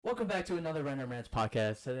Welcome back to another Random Rants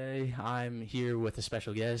podcast. Today, I'm here with a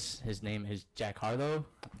special guest. His name is Jack Harlow.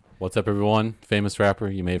 What's up, everyone? Famous rapper.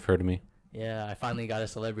 You may have heard of me. Yeah, I finally got a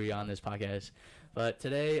celebrity on this podcast. But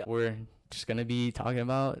today, we're just going to be talking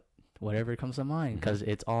about whatever comes to mind because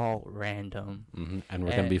it's all random. And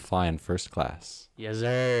we're going to be flying first class. Yes,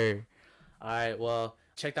 sir. All right, well,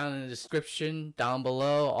 check down in the description down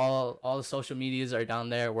below. All the social medias are down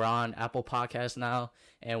there. We're on Apple Podcasts now,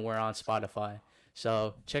 and we're on Spotify.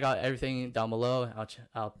 So check out everything down below.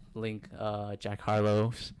 I'll link Jack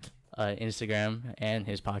Harlow's Instagram and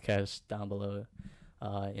his podcast down below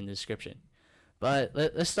in the description. But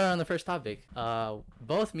let's start on the first topic.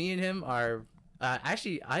 Both me and him are I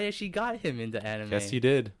actually got him into anime. Yes, you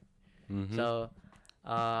did. So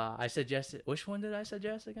I suggested. Which one did I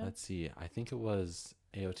suggest again? Let's see. I think it was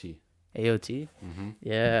AOT. AOT.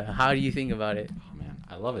 Yeah. How do you think about it? Oh man,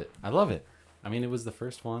 I love it. I mean, it was the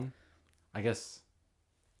first one. I guess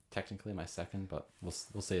technically my second, but we'll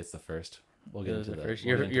say it's the first. We'll get into the first.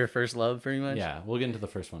 Your first love, pretty much. Yeah, we'll get into the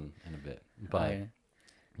first one in a bit. But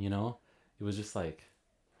you know, it was just like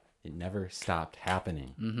it never stopped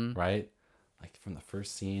happening, right? Like from the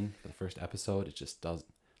first scene, for the first episode, it just does.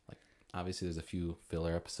 Like obviously, there's a few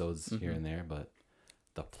filler episodes here and there, but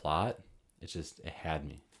the plot, it had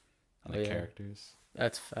me. And the characters.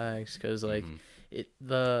 That's facts, because like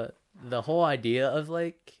the whole idea of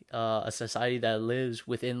like a society that lives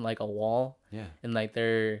within like a wall, and like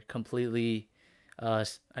they're completely I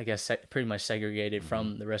guess pretty much segregated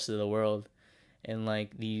from the rest of the world, and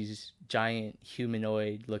like these giant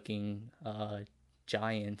humanoid looking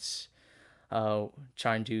giants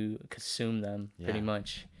trying to consume them pretty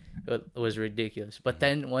much. It was ridiculous. But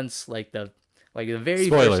then once like the very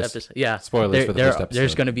spoilers. first episode. Spoilers for the first episode.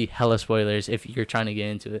 There's going to be hella spoilers if you're trying to get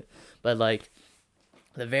into it. But like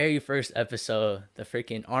the very first episode, the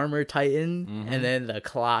freaking Armor Titan and then the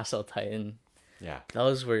Colossal Titan. Yeah.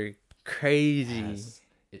 Those were crazy. Yes.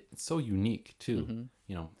 It's so unique too.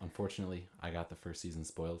 You know, unfortunately, I got the first season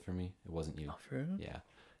spoiled for me. It wasn't you. Oh, for real? Yeah.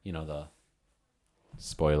 You know, the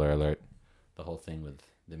spoiler alert, the whole thing with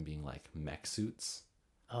them being like mech suits.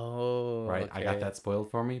 Oh, right. okay. I got that spoiled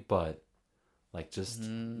for me, but like just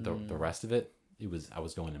the rest of it, I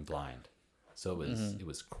was going in blind, so it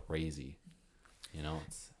was crazy, you know.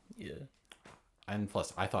 And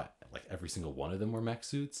plus I thought like every single one of them were mech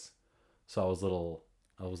suits, so I was a little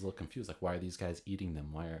confused. Like, why are these guys eating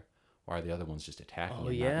them? Why are the other ones just attacking? Oh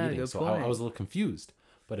and yeah, not eating? good So point. I was a little confused,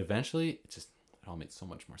 but eventually it all made so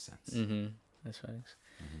much more sense. That's facts.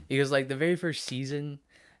 Because like the very first season,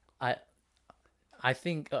 I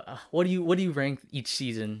think what do you rank each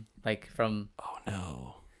season like from? Oh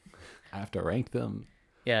no, I have to rank them.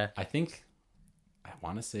 Yeah, I think I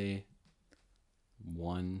want to say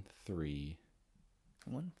 1, 3.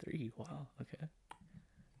 1, 3. Wow. Okay.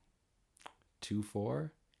 2,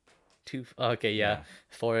 4. 2. Okay. Yeah.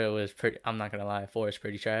 4. It was pretty. I'm not gonna lie. 4 is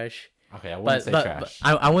pretty trash. Okay, I wouldn't say trash.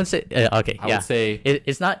 I wouldn't say. Okay. I would say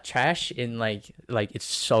it's not trash in like it's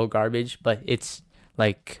so garbage, but it's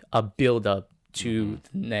like a build up to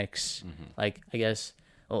the next like I guess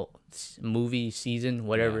movie season,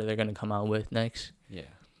 whatever they're gonna come out with next. Yeah,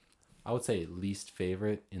 I would say least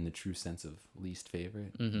favorite in the true sense of least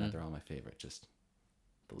favorite. Not they're all my favorite, just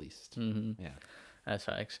the least. Yeah, that's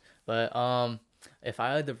facts. But if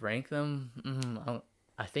I had to rank them,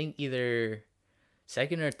 I think either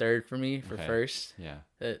second or third for me for first. Yeah,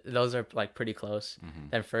 those are like pretty close.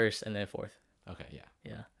 Then first and then fourth. Okay,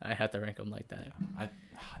 yeah, I have to rank them like that. Yeah.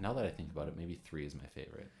 Now that I think about it, maybe 3 is my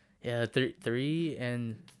favorite. Yeah, 3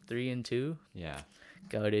 and 2. Yeah,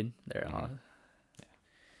 goated. They're all. Yeah.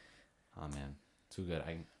 Oh man, too good.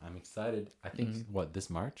 I'm excited. I think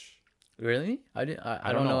this March. Really? I don't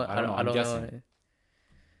know. I don't know.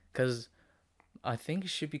 Because I think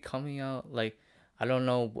it should be coming out like I don't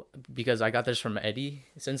know, because I got this from Eddie.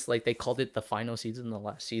 Since like they called it the final season, the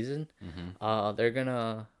last season, they're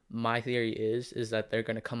gonna. My theory is that they're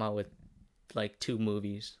gonna come out with like 2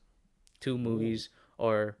 movies,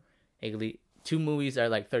 or at least 2 movies that are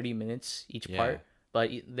like 30 minutes each part.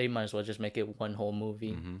 But they might as well just make it one whole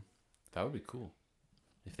movie. That would be cool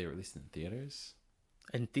if they released in theaters.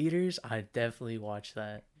 In theaters, I definitely watch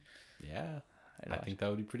that. Yeah, I think that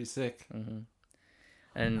would be pretty sick.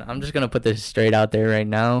 And I'm just gonna put this straight out there right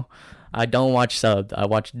now. I don't watch subbed. I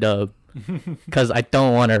watch dub because I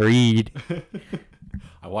don't want to read.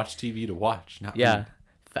 I watch TV to watch, not read.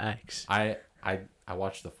 Facts. I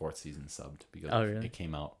watched the 4th season subbed because it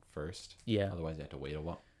came out first. Yeah. Otherwise, you had to wait a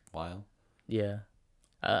while. Yeah.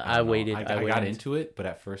 I waited. I got into it, but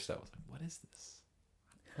at first I was like, "What is this?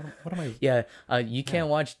 What am I? Yeah, you can't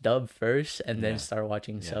watch dub first and then start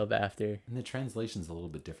watching sub after. And the translation's a little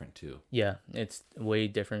bit different too. Yeah, it's way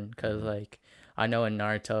different because like I know in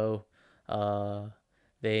Naruto,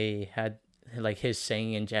 they had like his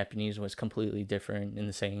saying in Japanese was completely different than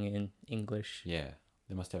the saying in English. Yeah,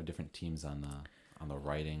 they must have different teams on the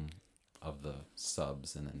writing of the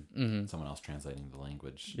subs, and then someone else translating the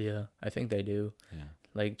language. Yeah, I think they do. Yeah,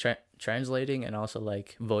 like translating and also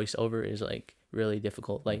like voiceover is like really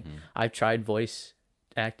difficult. Like I've tried voice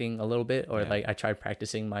acting a little bit, or like I tried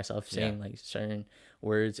practicing myself saying like certain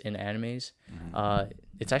words in animes.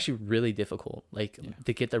 It's actually really difficult, like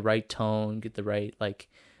to get the right tone, get the right like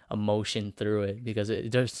emotion through it, because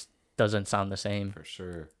it just doesn't sound the same. For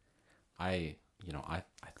sure. I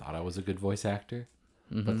thought I was a good voice actor,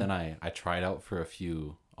 but then I tried out for a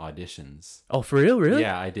few auditions. Oh, for real? Really?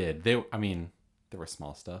 Yeah, I did. They were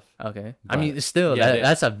small stuff. Okay. I mean, still,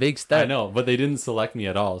 that's a big step. I know, but they didn't select me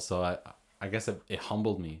at all. So I guess it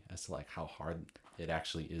humbled me as to like how hard it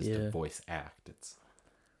actually is to voice act.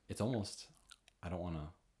 It's almost, I want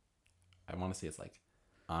to say it's like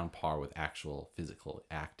on par with actual physical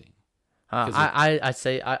acting. I'd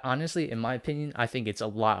say, honestly, in my opinion, I think it's a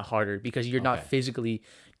lot harder because you're not physically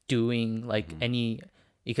doing like any,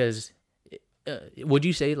 because would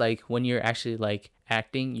you say like when you're actually like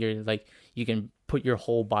acting, you're like, you can put your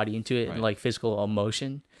whole body into it and like physical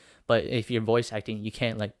emotion, but if you're voice acting, you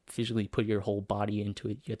can't like physically put your whole body into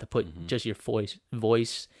it. You have to put just your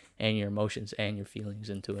voice and your emotions and your feelings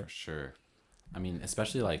into it. For sure. I mean,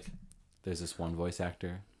 especially like there's this one voice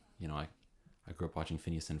actor, I grew up watching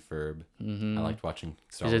Phineas and Ferb. I liked watching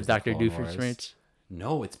Star Wars. Is it Dr. Doofenshmirtz?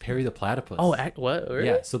 No, it's Perry the Platypus. Oh, what? Really?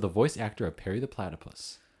 Yeah, so the voice actor of Perry the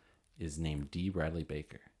Platypus is named D. Bradley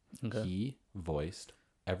Baker. Okay. He voiced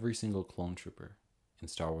every single clone trooper in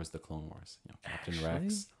Star Wars: The Clone Wars. Captain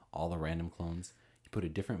Rex, all the random clones. He put a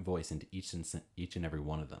different voice into each and every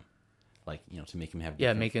one of them, like to make him have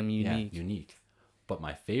make him unique. Yeah, unique. But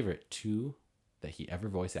my favorite two that he ever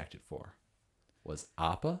voice acted for was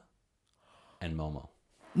Appa and Momo.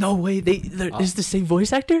 No way, is the same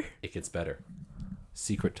voice actor? It gets better.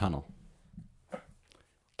 Secret Tunnel.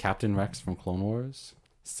 Captain Rex from Clone Wars,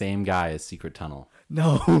 same guy as Secret Tunnel.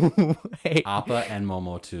 No. Hey. Appa and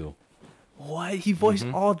Momo too. What? He voiced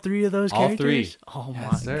all three of those characters? All three. Oh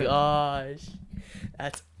yes, my gosh.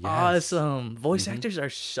 That's awesome. Voice actors are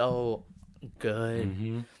so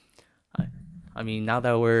good. I mean, now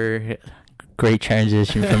that we're great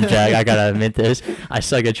transition from Jack, I gotta admit this. I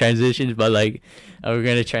suck at transitions, but like we're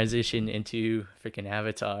gonna transition into freaking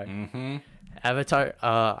Avatar. Avatar,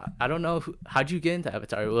 I don't know how'd you get into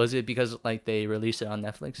Avatar? Was it because like they released it on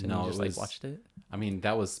Netflix and you just like watched it? I mean,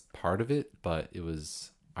 that was part of it, but it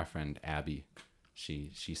was our friend Abby.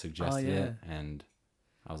 She suggested it, and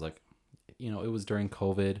I was like, it was during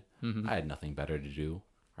COVID. I had nothing better to do.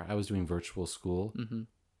 I was doing virtual school.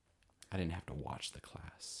 I didn't have to watch the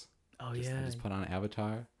class. I just put on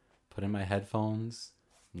Avatar, put in my headphones,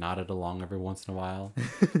 nodded along every once in a while,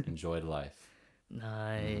 enjoyed life.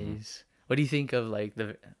 Nice. What do you think of like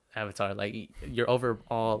the Avatar, like your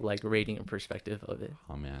overall like rating and perspective of it?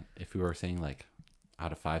 Oh man, if we were saying like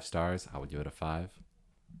out of 5 stars, I would give it a 5.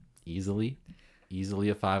 Easily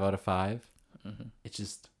a 5 out of 5. It's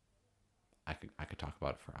just I could talk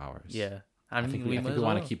about it for hours. Yeah, I think we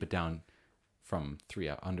want to keep it down from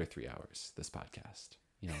under 3 hours. This podcast,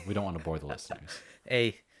 we don't want to bore the listeners.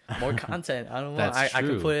 Hey, more content. I don't know. I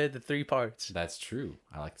can put it into 3 parts. That's true.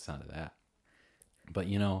 I like the sound of that. But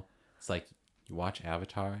it's like you watch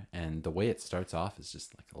Avatar, and the way it starts off is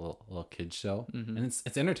just like a little kid show, and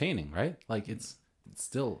it's entertaining, right? Like it's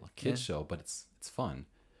still a kid show, but it's fun.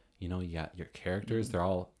 You got your characters.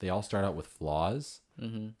 They all start out with flaws,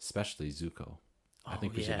 especially Zuko. I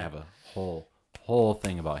think we should have a whole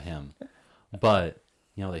thing about him. But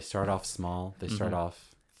they start off small. They start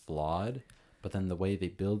off flawed, but then the way they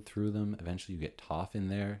build through them, eventually you get Toph in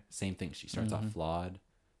there. Same thing. She starts off flawed,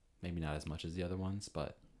 maybe not as much as the other ones,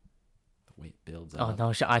 but the way it builds up. Oh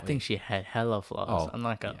no, I think she had hella flaws. I'm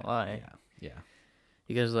not gonna lie. Yeah.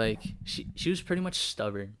 Because like she was pretty much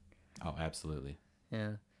stubborn. Oh, absolutely.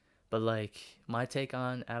 Yeah, but like my take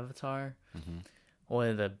on Avatar, one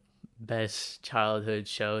of the best childhood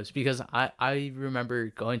shows, because I remember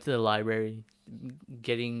going to the library,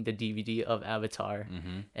 getting the DVD of Avatar,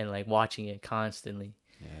 and like watching it constantly.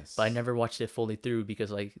 Yes. But I never watched it fully through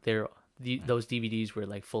because like those DVDs were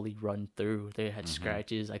like fully run through. They had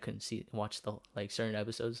scratches. I couldn't watch the like certain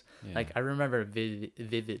episodes. Yeah. Like I remember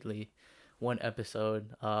vividly one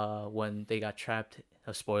episode when they got trapped.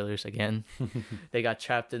 Spoilers again. They got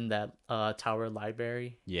trapped in that tower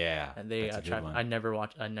library. Yeah, and they got trapped. I never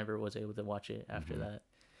was able to watch it after that.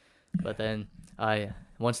 But then I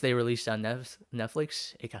once they released on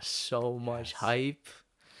Netflix, it got so much hype,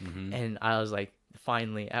 and I was like,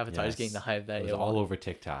 finally, Avatar is getting the hype that it was all over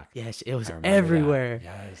TikTok. Yes, it was everywhere.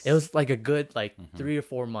 That. Yes, it was like a good 3 or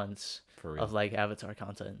 4 months of like Avatar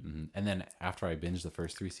content. And then after I binged the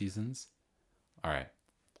first 3 seasons, all right,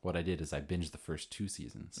 what I did is I binged the first 2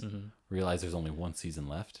 seasons, realized there's only 1 season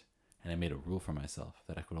left, and I made a rule for myself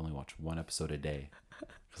that I could only watch 1 episode a day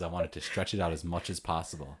because I wanted to stretch it out as much as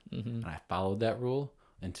possible. And I followed that rule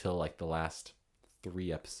until like the last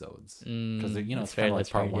 3 episodes, because it's kind of like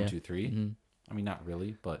part 1, 2, 3. I mean, not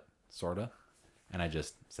really, but sorta. And I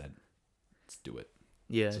just said, let's do it.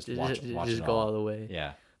 Yeah, just go all the way.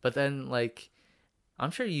 Yeah. But then, like,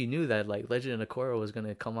 I'm sure you knew that like Legend of Korra was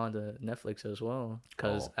gonna come onto Netflix as well,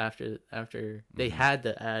 because after they had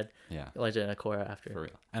to add Legend of Korra after. For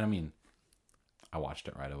real. And I mean, I watched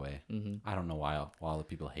it right away. I don't know why all the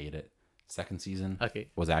people hate it. Second season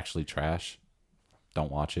was actually trash. Don't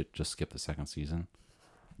watch it. Just skip the second season.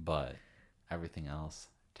 But everything else,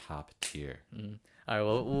 top tier. All right,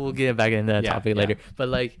 well, we'll get back into that topic later. But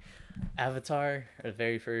like Avatar, the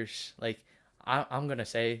very first, like I'm gonna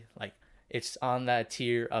say like it's on that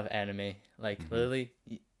tier of anime. Like literally,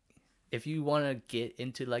 if you want to get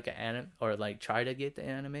into like an anime or like try to get the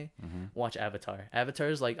anime, watch Avatar. Avatar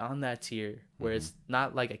is like on that tier where it's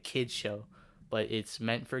not like a kids show, but it's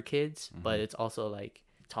meant for kids, but it's also like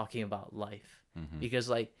talking about life. Because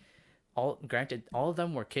like all of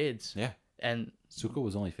them were kids. Yeah. And Zuko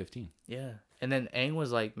was only 15. Yeah. And then Aang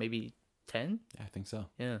was like maybe 10? Yeah, I think so.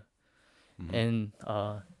 Yeah. And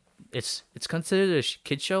it's considered a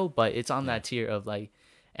kid show, but it's on that tier of like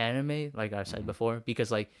anime, like I said before,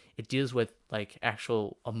 because like it deals with like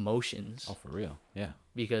actual emotions. Oh, for real? Yeah.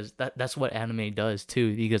 Because that's what anime does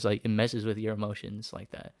too, because like it messes with your emotions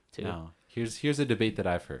like that too. Now, here's a debate that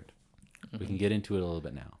I've heard. We can get into it a little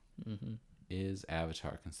bit now. Is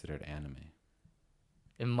Avatar considered anime?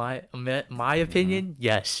 In my opinion,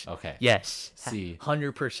 yes. Okay. Yes. See,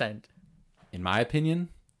 100%. In my opinion,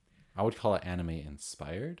 I would call it anime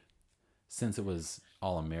inspired, since it was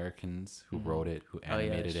all Americans who wrote it, who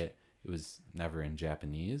animated it. It was never in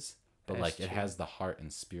Japanese, but like it has the heart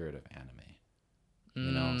and spirit of anime.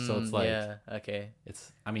 You know, so it's like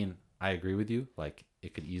It's. I mean, I agree with you. Like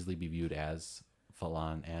it could easily be viewed as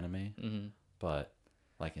full-on anime, but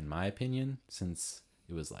like in my opinion, since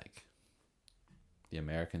it was like the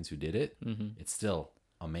Americans who did it, it's still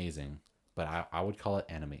amazing. But I would call it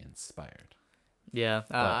anime inspired. Yeah,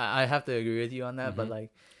 I have to agree with you on that, but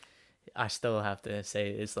like I still have to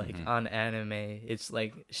say it's like on anime, it's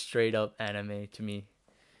like straight up anime to me,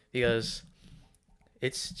 because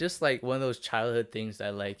it's just like one of those childhood things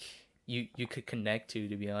that like you could connect to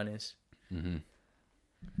be honest. And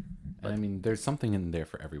I mean, there's something in there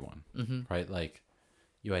for everyone, right? Like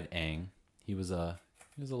you had Aang. He was a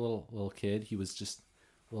little kid. He was just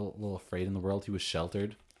a little afraid in the world. He was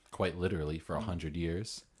sheltered, quite literally, for 100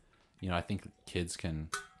 years. You know, I think kids can,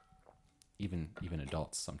 even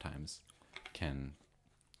adults sometimes, can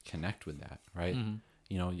connect with that, right?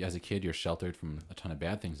 You know, as a kid, you're sheltered from a ton of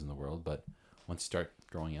bad things in the world, but once you start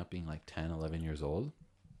growing up, being like 10, 11 years old,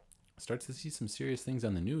 start to see some serious things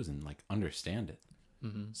on the news and like understand it.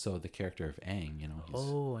 So the character of Aang, you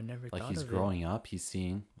know, I never like thought he's of growing up, he's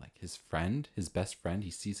seeing like his best friend, he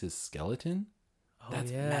sees his skeleton.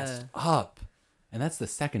 That's messed up. And that's the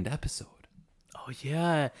second episode. Oh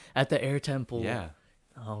yeah, at the air temple. Yeah.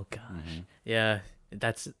 Oh gosh. Yeah,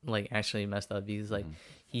 that's like actually messed up because like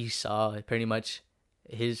he saw pretty much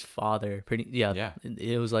his father.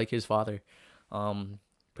 It was like his father,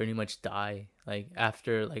 pretty much die like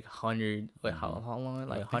after like 100. Wait, how long?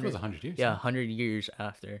 Like 100. It was 100 years. Yeah, 100 years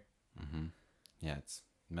after. Yeah, it's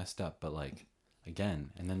messed up, but like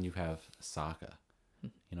again, and then you have Sokka.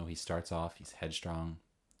 You know, he starts off, he's headstrong.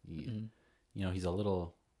 You know, he's a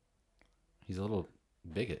little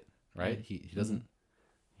bigot, right? He doesn't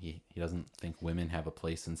he doesn't think women have a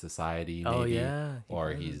place in society, maybe.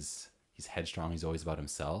 Or he's headstrong, he's always about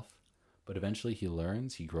himself. But eventually he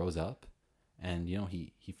learns, he grows up, and you know,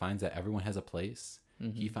 he finds that everyone has a place.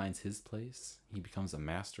 He finds his place. He becomes a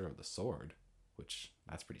master of the sword, which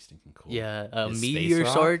that's pretty stinking cool. Yeah, a meteor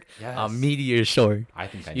sword. Yes. A meteor sword. I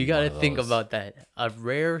think you gotta think about that. A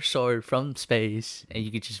rare sword from space, and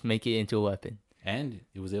you could just make it into a weapon. And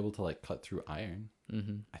it was able to like cut through iron.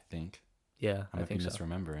 I think. Yeah, I think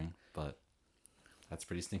misremembering, but that's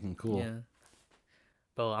pretty stinking cool. Yeah.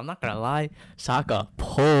 But I'm not gonna lie, Sokka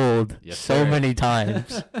pulled many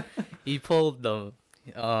times. He pulled the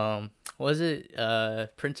was it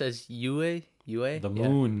Princess Yue? The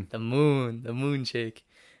moon. The moon chick.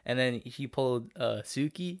 And then he pulled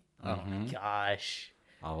Suki. Oh my gosh.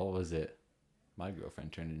 Oh, what was it? My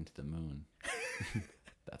girlfriend turned into the moon.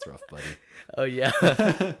 That's rough, buddy. Oh yeah.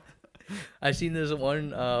 I seen this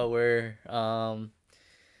one where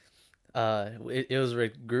it was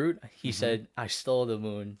with Groot. He said, "I stole the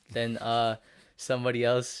moon." Then somebody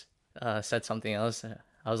else said something else.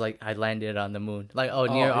 I was like, "I landed on the moon." Like, oh,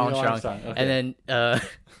 near Armstrong. Okay. And then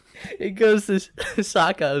it goes to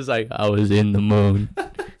Sokka. I was like, "I was in the moon."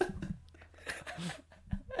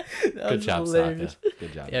 Good job, Sokka.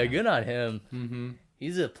 Good job. Yeah, man. Good on him. Mm-hmm.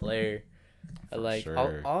 He's a player. Like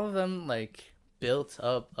sure. all of them like built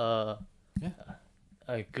up a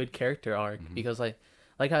good character arc because I'm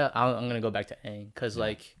gonna go back to Aang because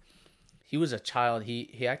like he was a child.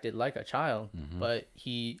 He acted like a child, but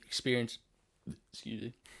he experienced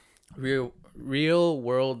real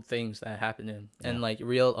world things that happened to him and like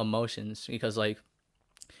real emotions because like,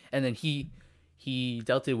 and then he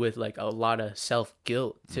dealt it with like a lot of self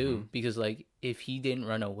guilt too because like if he didn't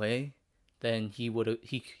run away, then he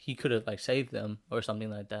could have like saved them or something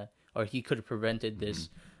like that, or he could have prevented this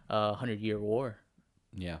 100-year war.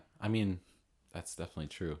 Yeah, I mean, that's definitely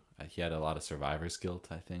true. He had a lot of survivor's guilt,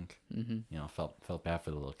 I think. You know, felt bad for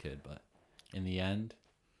the little kid, but in the end,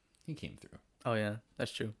 he came through. Oh yeah,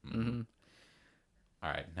 that's true. All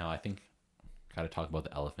right, now I think gotta talk about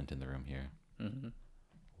the elephant in the room here.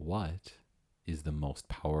 What is the most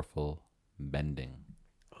powerful bending?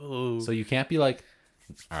 Oh, so you can't be like,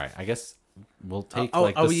 all right, I guess we'll take the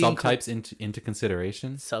subtypes into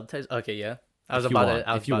consideration. Subtypes, okay, yeah. I was about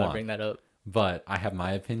to bring that up. But I have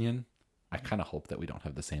my opinion. I kind of hope that we don't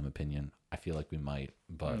have the same opinion. I feel like we might,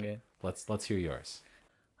 but let's hear yours.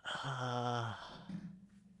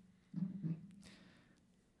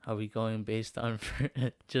 Are we going based on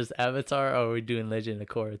just Avatar, or are we doing Legend of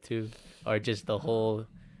Korra too, or just the whole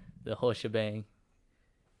shebang?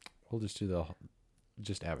 We'll just do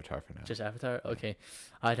just Avatar for now. Just Avatar, okay.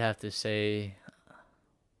 I'd have to say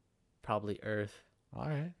probably Earth. All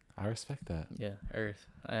right, I respect that. Yeah, Earth.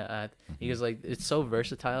 Because like it's so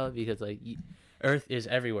versatile because like Earth is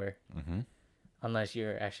everywhere, unless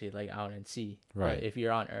you're actually like out in sea. Right. But if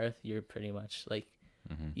you're on Earth, you're pretty much like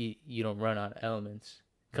you don't run out of elements.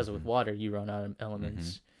 Because with water, you run out of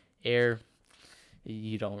elements. Air,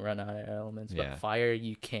 you don't run out of elements. But fire,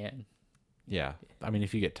 you can. Yeah. I mean,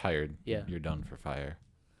 if you get tired, you're done for fire.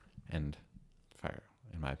 And fire,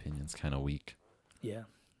 in my opinion, is kind of weak. Yeah.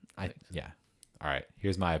 Yeah. All right.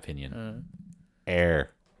 Here's my opinion.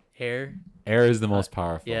 Air. Air is the most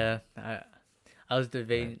powerful. Yeah. I was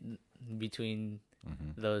debating between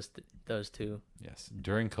those two. Yes.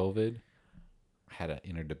 During COVID, I had an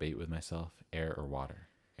inner debate with myself. Air or water?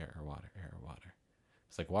 Air or water? Air or water?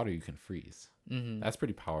 It's like water you can freeze. That's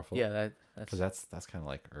pretty powerful. Yeah, because that's kind of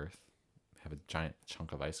like Earth. Have a giant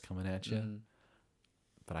chunk of ice coming at you.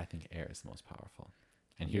 But I think air is the most powerful,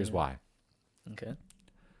 and here's why. Okay.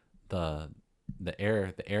 The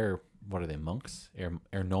air. What are they? Monks?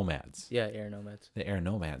 Air nomads. Yeah, air nomads. The air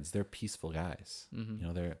nomads. They're peaceful guys. You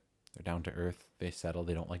know, they're down to earth. They settle.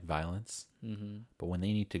 They don't like violence. But when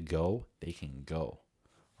they need to go, they can go.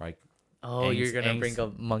 Right. Oh, you're gonna bring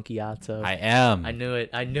up Monkey Otto. I am. I knew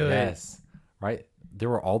it. Yes. Right. There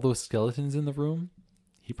were all those skeletons in the room.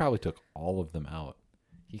 He probably took all of them out.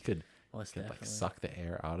 He could like suck the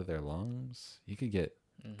air out of their lungs. He could get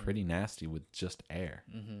pretty nasty with just air.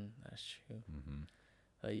 That's true.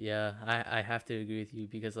 Yeah, I have to agree with you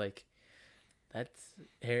because like that's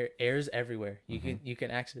air's everywhere. You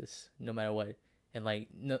can access no matter what, and like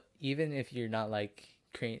no, even if you're not like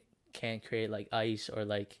can't create like ice or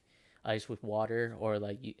like ice with water or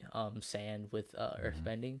like sand with earth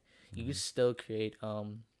bending, you can still create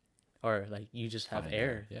or like you just have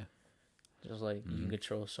air. Yeah. Just like you can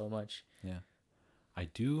control so much. Yeah. I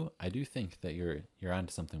do think that you're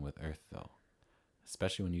onto something with earth though.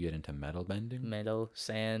 Especially when you get into metal bending. Metal,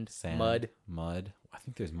 sand, mud. I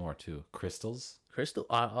think there's more too. Crystals. Crystal?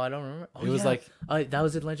 I don't remember. It was like that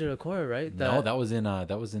was in Legend of Korra, right? No, that was in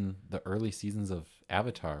the early seasons of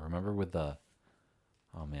Avatar. Remember with the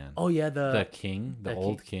oh man. Oh yeah, the king, the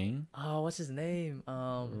old king. Oh, what's his name?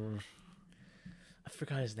 I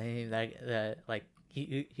forgot his name. That like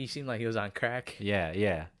he seemed like he was on crack.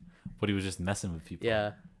 Yeah. But he was just messing with people.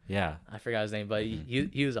 Yeah. I forgot his name, but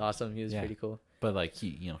he was awesome. He was pretty cool. But like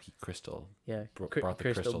he crystal. Yeah. Brought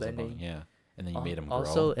the crystals bending. Yeah. And then you made him grow.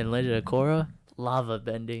 Also in Legend of Korra, lava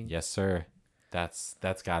bending. Yes, sir. That's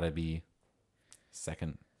gotta be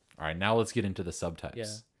second. All right, now let's get into the subtypes. Yeah.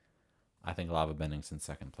 I think lava bending's in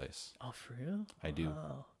second place. Oh, for real? I do.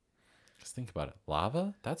 Wow. Just think about it.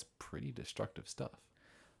 Lava, that's pretty destructive stuff.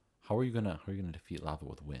 How are you gonna defeat lava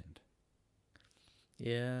with wind?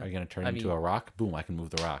 Yeah. Are you gonna turn into a rock? Boom, I can move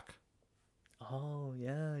the rock. Oh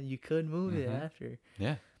yeah, you could move it after.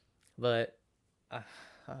 Yeah. But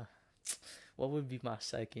what would be my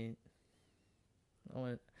second?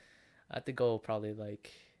 I have to go probably like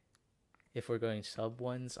if we're going sub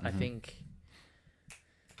ones. I think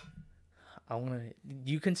I want to.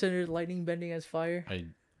 You consider lightning bending as fire?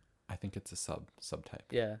 I think it's a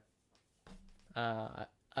subtype. Yeah. I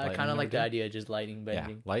kind of like the idea of just lightning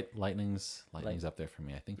bending. Yeah, lightning's up there for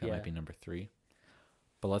me. I think that might be number 3.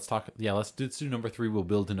 But let's talk. Yeah, let's do number 3. We'll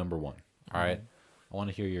build to number 1. All right. I want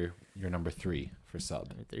to hear your number 3 for sub.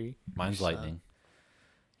 Number 3. Mine's lightning.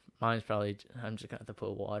 Mine's probably. I'm just gonna have to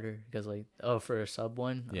put water because for a sub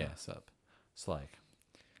one. Yeah, sub. It's like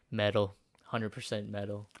metal. 100%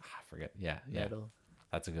 metal. I forget. Yeah, metal.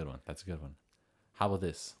 That's a good one. How about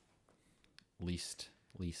this? Least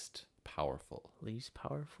powerful. Least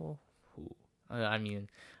powerful? Ooh. I mean,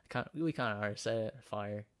 we kind of already said it.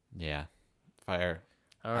 Fire. Yeah. Fire.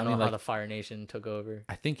 I don't know how the Fire Nation took over.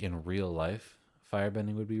 I think in real life,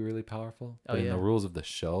 firebending would be really powerful. But in the rules of the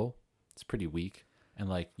show, it's pretty weak. And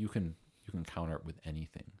like you can counter it with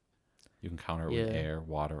anything. You can counter it with air,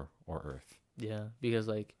 water, or earth. Yeah, because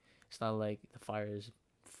like it's not like the fire is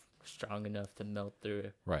strong enough to melt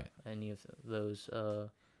through any of those.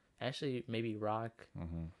 Actually, maybe rock.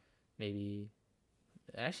 Maybe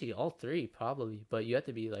actually all 3 probably, but you have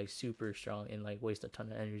to be like super strong and like waste a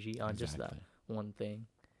ton of energy on just that one thing.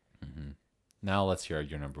 Now let's hear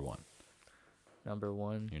your number 1. Number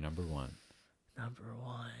 1. Your number 1. Number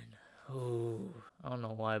 1. Oh, I don't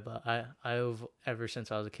know why, but I've ever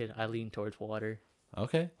since I was a kid, I lean towards water.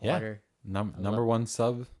 Okay. Water. Yeah. Number 1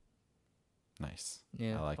 sub. Nice.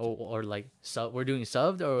 Yeah. I like it. Or like sub. We're doing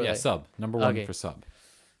subbed or sub. Number 1 for sub.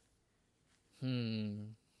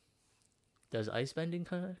 Does ice bending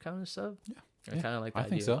count as sub? Yeah. Or kind of like the I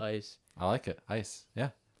think idea so. of ice. I like it. Ice. Yeah.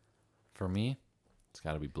 For me, it's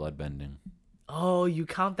got to be blood bending. Oh, you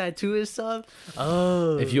count that too as sub?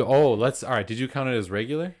 Oh. All right. Did you count it as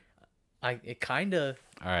regular? It kind of.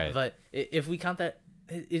 All right. But if we count that,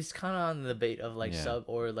 it's kind of on the debate of like sub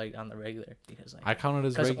or like on the regular because like I count it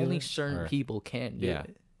as regular. Because only certain people can do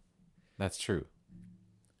it. That's true.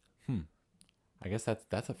 I guess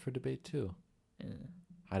that's up for debate too. Yeah.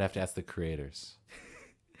 I'd have to ask the creators.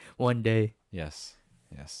 One day. Yes.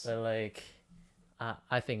 But like,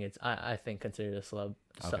 I think consider it a sub.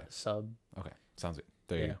 Okay. Sounds good.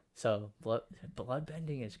 There you go. So blood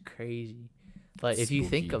bending is crazy. But if you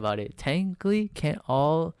think about it, technically, can't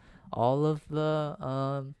all of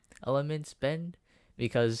the elements bend?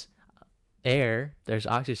 Because there's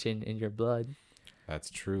oxygen in your blood. That's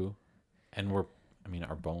true. And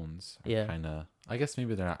our bones are kind of, I guess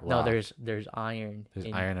maybe they're not No, rock. there's iron.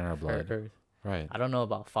 There's iron in our blood. Earth. Right. I don't know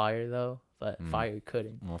about fire, though, but fire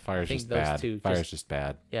couldn't. Well, fire's just bad. Fire's just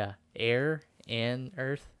bad. Yeah. Air and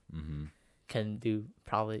earth can do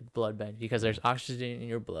probably blood bend because there's oxygen in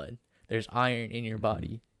your blood. There's iron in your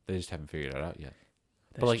body. They just haven't figured it out yet.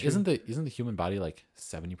 That's but like, true. isn't the human body like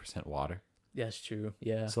 70% water? That's true.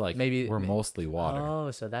 Yeah. So like maybe we're mostly water.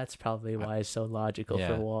 Oh, so that's probably why it's so logical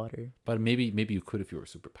for water. But maybe you could if you were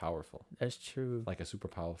super powerful. That's true. Like a super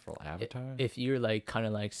powerful avatar. If you're like kind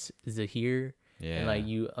of like Zahir, and like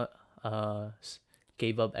you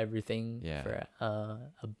gave up everything for a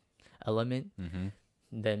element,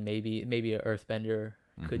 then maybe an earthbender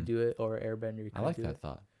could do it or airbender could I like do that it.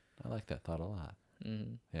 thought. I like that thought a lot.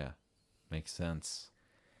 Yeah, makes sense.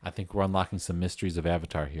 I think we're unlocking some mysteries of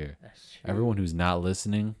Avatar here. That's true. Everyone who's not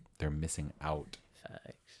listening, they're missing out.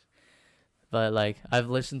 Facts. But like I've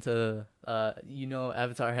listened to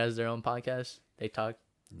Avatar has their own podcast. They talk.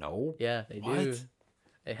 No. Yeah, they do.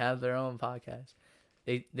 They have their own podcast.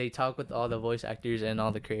 They talk with all the voice actors and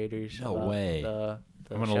all the creators. No way. The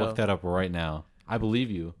I'm gonna look that up right now. I believe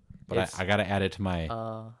you, but I gotta add it to my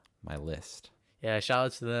my list. Yeah, shout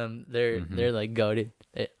out to them. They're like goated.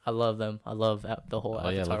 I love them. I love the whole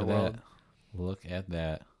Avatar world. Look at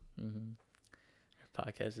that. Their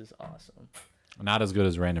podcast is awesome. Not as good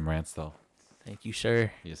as Random Rants though. Thank you,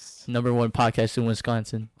 sir. Yes. Number 1 podcast in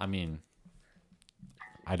Wisconsin. I mean,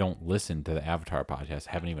 I don't listen to the Avatar podcast.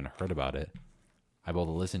 I haven't even heard about it. I both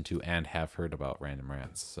listen to and have heard about Random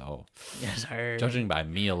Rants. So, yes, sir. Judging by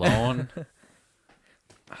me alone,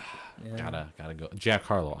 gotta go. Jack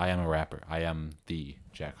Harlow. I am a rapper. I am the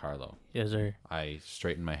Jack Harlow. Yes, sir. I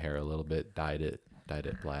straightened my hair a little bit, dyed it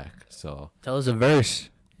black. So tell us a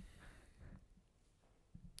verse.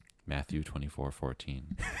 Matthew 24:14.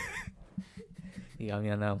 You got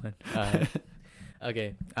me on that one.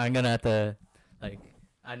 Okay, I'm gonna have to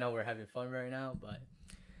I know we're having fun right now, but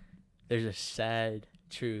there's a sad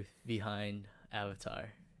truth behind Avatar.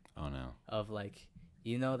 Oh no. Of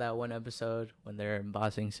that one episode when they're in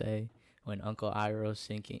Ba Sing Se, when Uncle Iroh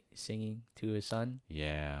singing to his son.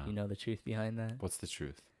 Yeah. You know the truth behind that? What's the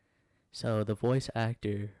truth? So the voice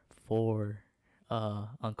actor for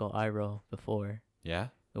Uncle Iroh before. Yeah?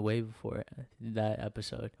 Way before that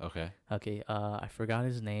episode. Okay. Okay, I forgot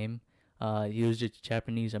his name. He was a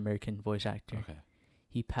Japanese American voice actor. Okay.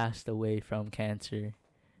 He passed away from cancer.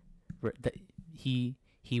 He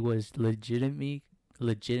was legit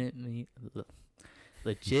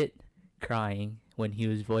crying when he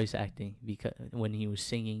was voice acting, because when he was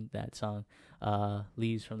singing that song,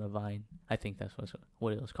 "Leaves from the Vine." I think that's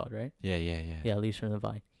what it was called, right? Yeah. Yeah, "Leaves from the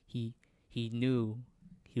Vine." He knew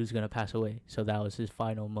he was gonna pass away, so that was his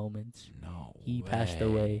final moments. No He way. passed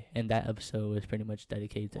away, and that episode was pretty much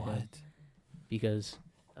dedicated to him, because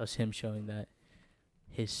it was him showing that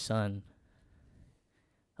his son,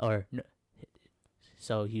 or no,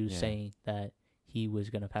 so he was saying that he was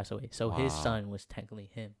gonna pass away. So his son was technically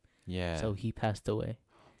him. Yeah. So he passed away.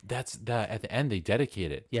 That's that. At the end, they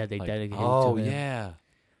dedicate it. Yeah, they dedicated it Oh to him. yeah.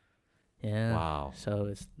 Yeah. Wow.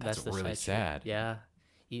 So that's the really sad. Yeah.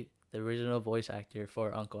 The original voice actor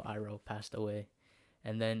for Uncle Iroh passed away,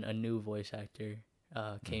 and then a new voice actor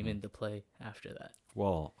came into play after that.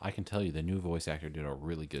 Well, I can tell you the new voice actor did a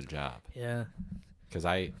really good job. Yeah. Because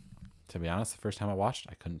to be honest, the first time I watched,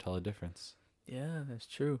 I couldn't tell a difference. Yeah, that's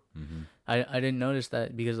true. Mm-hmm. I didn't notice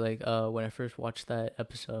that, because like when I first watched that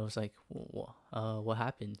episode, I was like, what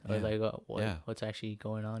happened? Or like what's actually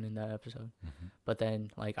going on in that episode? Mm-hmm. But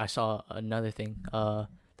then like I saw another thing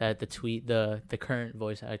that the current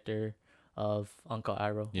voice actor of Uncle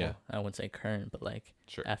Iroh, well, I wouldn't say current, but like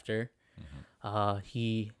after,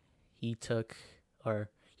 he took, or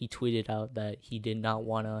he tweeted out that he did not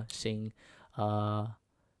want to sing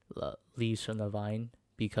 "Leaves from the Vine,"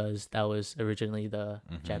 because that was originally the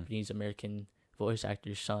Japanese American voice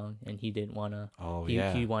actor's song, and he didn't want to.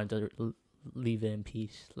 He wanted to leave it in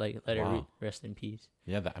peace, like let it rest in peace.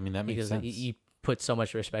 Yeah, that makes because sense. Because he put so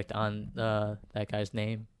much respect on that guy's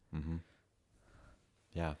name. Mm-hmm.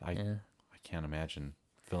 Yeah, I can't imagine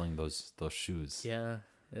filling those shoes. Yeah,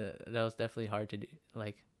 that was definitely hard to do.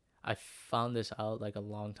 Like, I found this out like a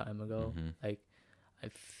long time ago. Like, I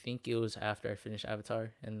think it was after I finished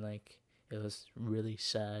Avatar, and like it was really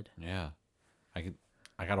sad. Yeah, I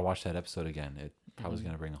gotta watch that episode again. It probably is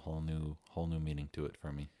gonna bring a whole new meaning to it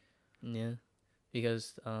for me. Yeah,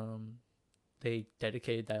 because they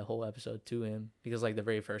dedicated that whole episode to him, because like the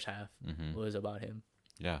very first half was about him.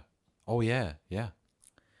 Yeah. Oh yeah.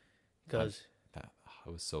 Because that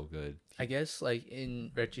was so good. I guess like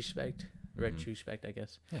in retrospect, I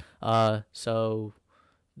guess. Yeah. So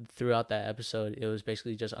throughout that episode, it was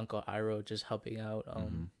basically just Uncle Iroh just helping out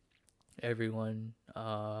everyone.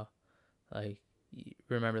 Like,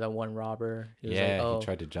 remember that one robber? He was he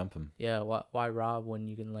tried to jump him. Yeah, why rob when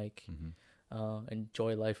you can like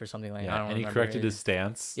enjoy life or something like that? I don't remember. And he corrected his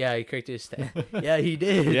stance. Yeah, he corrected his stance. Yeah, he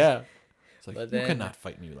did. Yeah. It's like, but you cannot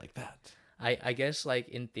fight me like that. I guess like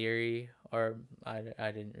in theory, or I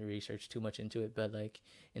didn't research too much into it, but like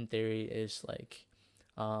in theory is like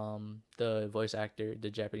the voice actor, the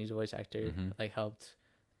Japanese voice actor, like helped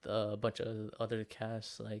a bunch of other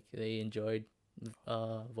casts, like they enjoyed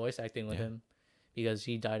voice acting with him, because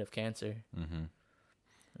he died of cancer.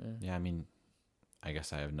 Yeah, I mean, I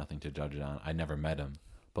guess I have nothing to judge it on. I never met him,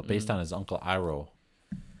 but based on his Uncle Iroh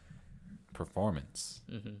performance,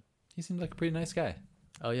 he seemed like a pretty nice guy.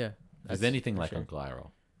 Oh yeah, if he's anything like Uncle Iroh,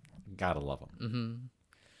 gotta love him.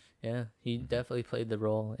 Yeah, he definitely played the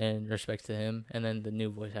role, and respect to him, and then the new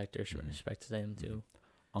voice actor respect to him too.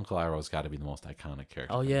 Uncle Iroh's got to be the most iconic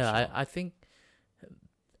character. Oh yeah, I think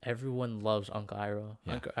everyone loves Uncle Iroh.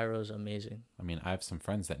 Yeah. Uncle Iroh's amazing. I mean, I have some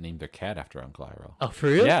friends that named their cat after Uncle Iroh. Oh, for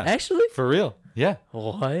real? Yeah, actually, for real. Yeah.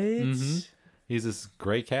 What? He's this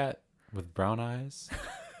gray cat with brown eyes.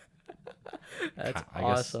 That's I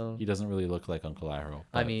awesome. guess he doesn't really look like Uncle Iroh.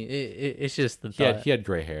 I mean, it's just the he had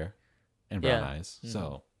gray hair and brown eyes,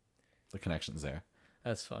 so the connection's there.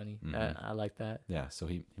 That's funny. I like that. Yeah, so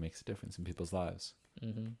he makes a difference in people's lives.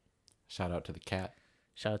 Shout out to the cat.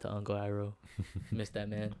 Shout out to Uncle Iroh. Miss that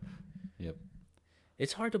man. Yep.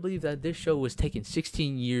 It's hard to believe that this show was taken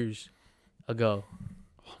 16 years ago.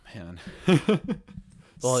 Oh man.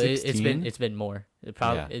 Well, it's been more.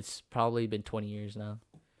 It's probably been 20 years now.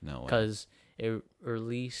 No way. Because it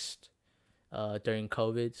released during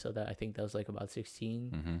COVID, so that I think that was like about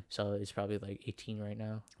 16. So it's probably like 18 right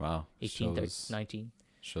now. Wow. 18, 19.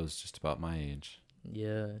 Shows just about my age.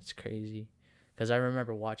 Yeah, it's crazy. Because I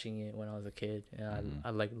remember watching it when I was a kid, and I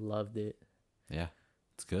like loved it. Yeah,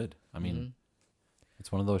 it's good. I mean,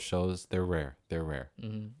 it's one of those shows. They're rare,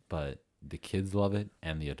 but the kids love it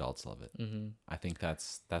and the adults love it. I think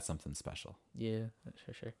that's something special. Yeah, that's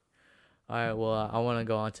for sure. All right. Well, I want to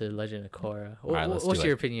go on to Legend of Korra. All right, let's What's do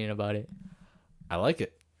your it. opinion about it? I like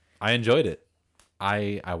it. I enjoyed it.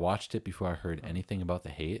 I watched it before I heard anything about the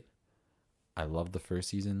hate. I loved the first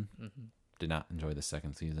season. Mm-hmm. Did not enjoy the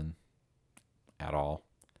second season at all.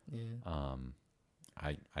 Yeah.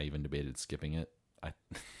 I even debated skipping it.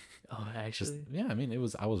 Oh, actually. Yeah, I mean,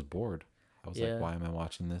 I was bored. I was Yeah. like, why am I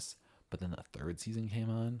watching this? But then the third season came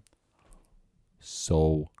on.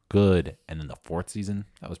 So good. And then the fourth season,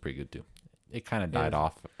 that was pretty good too. It kind of died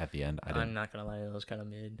off at the end. I'm not gonna lie, it was kind of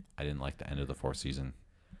mid. I didn't like the end of the fourth season.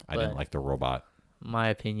 I didn't like the robot. My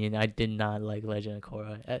opinion, I did not like Legend of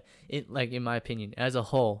Korra. In my opinion, as a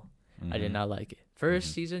whole, I did not like it.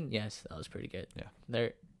 First season, yes, that was pretty good. Yeah.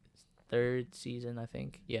 Third season, I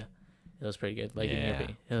think, yeah, it was pretty good. Like in your Yeah.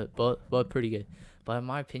 opinion, but pretty good. But in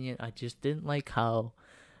my opinion, I just didn't like how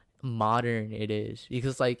modern it is,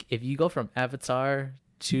 because like if you go from Avatar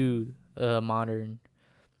to modern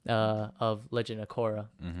of Legend of Korra,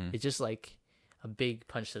 it's just like a big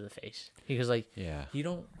punch to the face, because like you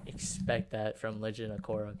don't expect that from Legend of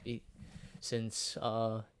Korra since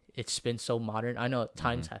it's been so modern. I know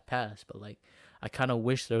times have passed, but like I kind of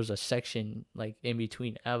wish there was a section like in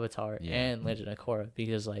between Avatar and Legend of Korra,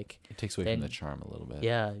 because like it takes away from the charm a little bit.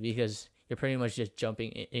 Yeah, because you're pretty much just jumping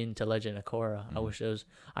into Legend of Korra. I wish there was.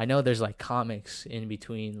 I know there's like comics in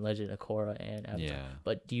between Legend of Korra and Avatar,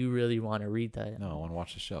 but do you really want to read that? No, I want to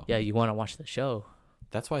watch the show. Yeah, you want to watch the show.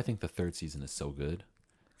 That's why I think the third season is so good,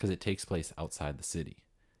 because it takes place outside the city.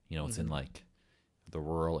 You know, it's in like the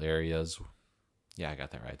rural areas. Yeah, I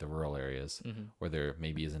got that right. The rural areas where there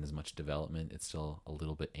maybe isn't as much development. It's still a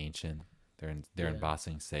little bit ancient. They're in Ba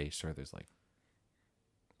Sing Se. Sure, there's like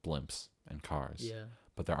blimps and cars. Yeah.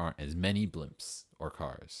 But there aren't as many blimps or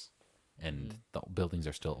cars, and the buildings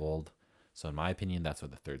are still old. So in my opinion, that's why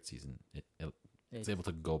the third season it's able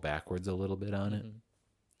to go backwards a little bit on it.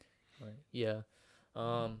 Right. Yeah.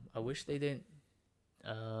 I wish they didn't.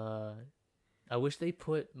 I wish they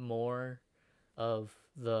put more of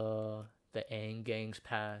the Aang gang's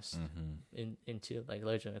past into like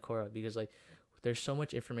Legend of Korra, because like there's so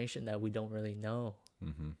much information that we don't really know.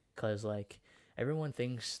 Because like everyone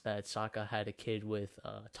thinks that Sokka had a kid with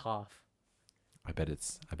Toph. I bet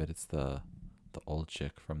it's the old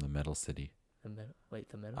chick from the Metal City.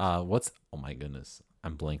 The Metal. What's? Oh my goodness,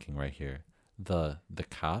 I'm blanking right here. The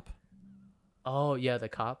cop. Oh yeah, the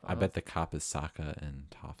cop. I bet the cop is Sokka and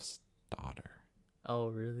Toph's daughter. Oh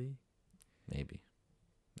really? Maybe.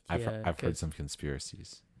 I've heard some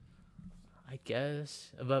conspiracies. I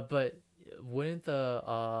guess, but wouldn't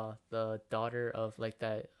the daughter of like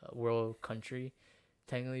that world country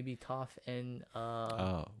technically be Toph and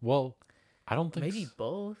well, I don't think maybe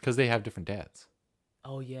both, because they have different dads.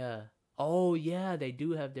 Oh yeah, they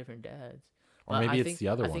do have different dads. Or maybe it's the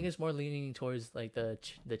other one. I think it's more leaning towards like the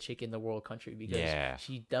chick in the world country, because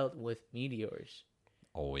she dealt with meteors.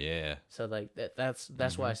 Oh yeah. So like that's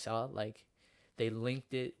why I saw it, like they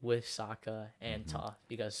linked it with Sokka and Toph,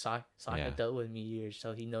 because Sokka dealt with meteors,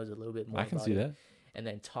 so he knows a little bit more. I can see that. And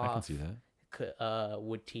then Toph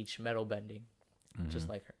would teach metal bending, just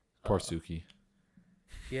like her. Poor Suki.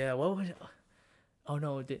 Yeah, what was? Oh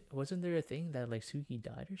no, wasn't there a thing that like Suki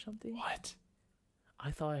died or something? What? I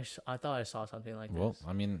thought I saw something like this. Well,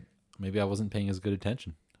 I mean, maybe I wasn't paying as good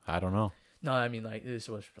attention. I don't know. No, I mean like this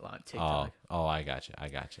was on TikTok. Oh, I gotcha.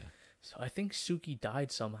 So I think Suki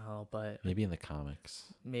died somehow, but maybe in the comics.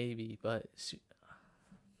 Maybe, but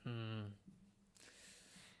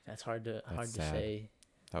that's hard to say.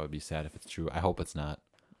 That would be sad if it's true. I hope it's not.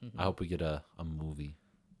 I hope we get a movie.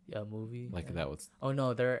 Yeah, a movie like that was. Oh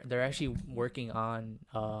no, they're actually working on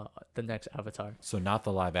the next Avatar. So not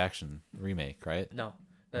the live action remake, right? No,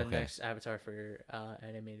 the next Avatar for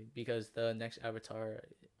animated, because the next Avatar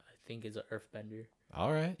I think is an Earthbender.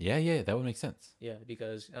 All right. Yeah, that would make sense. Yeah,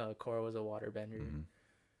 because Korra was a waterbender.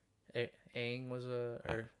 Aang was a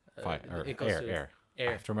fire, air. I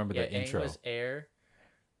have to remember the intro. Aang was air,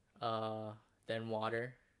 then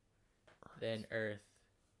water, then earth,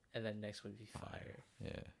 and then next would be fire.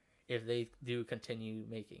 Yeah. If they do continue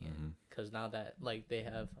making it, because now that like they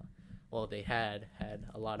have, they had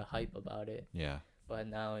a lot of hype about it. Yeah. But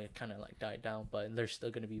now it kind of like died down. But they're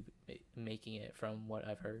still gonna be making it, from what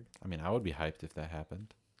I've heard. I mean, I would be hyped if that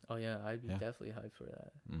happened. Oh yeah, I'd be definitely hyped for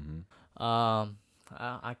that. Mm-hmm.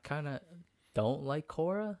 I kind of don't like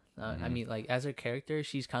Korra. I mean, like as a character,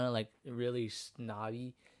 she's kind of like really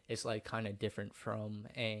snobby. It's like kind of different from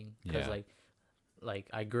Aang, because like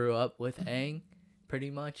I grew up with Aang,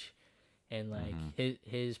 pretty much, and like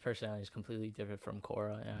his personality is completely different from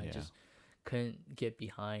Korra, and I just couldn't get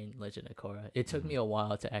behind Legend of Korra. It took me a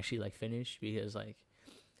while to actually like finish, because like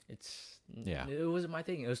It wasn't my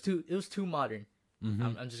thing. It was too modern.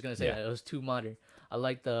 I'm just gonna say that it was too modern. I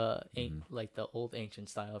like the like the old ancient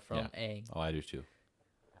style from Aang. Oh, I do too.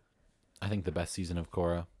 I think the best season of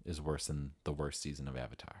Korra is worse than the worst season of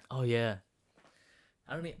Avatar. Oh yeah,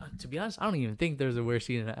 to be honest, I don't even think there's a worse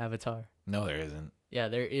season of Avatar. No, there isn't. Yeah,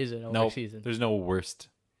 there isn't a worse season. There's no worst.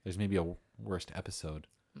 There's maybe a worst episode.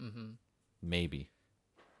 Maybe.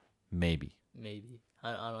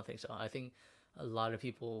 I don't think so. I think a lot of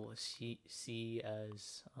people see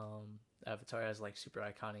as Avatar as like super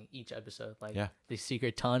iconic each episode, like the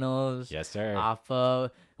secret tunnels. Yes, sir.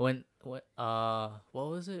 Appa. What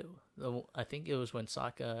was it? I think it was when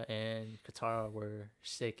Sokka and Katara were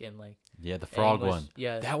sick and like the frog one.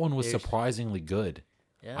 Yeah, that one was surprisingly good.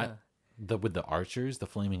 Yeah, with the archers, the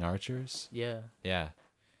flaming archers. Yeah.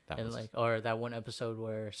 That was... or that one episode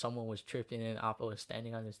where someone was tripping and Appa was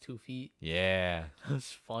standing on his 2 feet. Yeah, that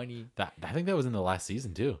was funny. I think that was in the last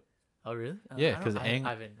season too. Oh really? Yeah, because I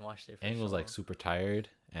haven't watched it. Aang was like super tired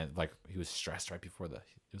and like he was stressed right before it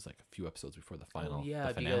was like a few episodes before the final.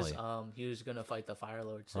 The finale. Because he was gonna fight the Fire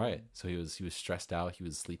Lord soon. Right. So he was stressed out. He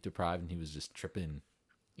was sleep deprived and he was just tripping.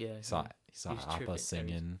 Yeah. He saw Appa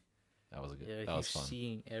singing. That was good. Yeah, that was fun.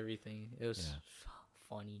 Seeing everything. It was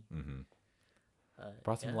funny.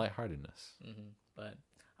 Brought some lightheartedness. But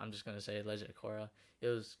I'm just gonna say Legend of Korra. It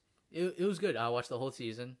was good. I watched the whole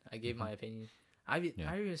season. I gave my opinion. I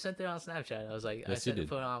even sent it on Snapchat. I was like, put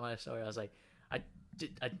it on my story. I was like,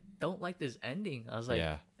 I don't like this ending. I was like,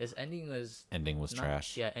 this ending was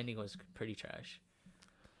trash. Yeah, ending was pretty trash.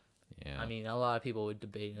 Yeah. I mean, a lot of people would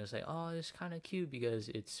debate and say, oh, it's kind of cute because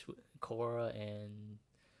it's Korra and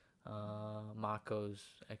Mako's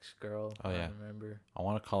ex-girl. Oh, yeah. I remember. I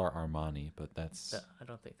want to call her Armani, but I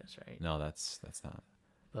don't think that's right. No, that's not.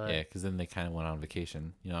 But, yeah, because then they kind of went on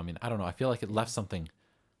vacation. You know, I mean, I don't know. I feel like it left something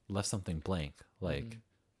blank. Like,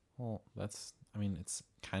 well, I mean, it's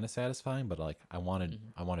kind of satisfying, but like I wanted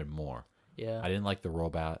more. Yeah. I didn't like the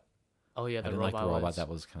robot. Oh yeah, I didn't like the robot. That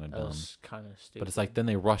was kind of dumb. Was kind of stupid. But it's like then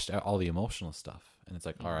they rushed out all the emotional stuff, and it's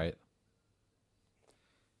like, all right,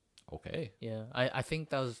 okay. Yeah, I think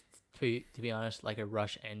that was to be honest like a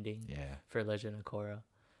rush ending. Yeah. For Legend of Korra,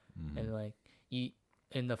 and like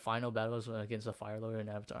in the final battles against the Fire Lord and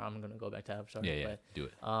Avatar, I'm gonna go back to Avatar. Yeah, but, do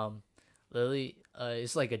it. Literally,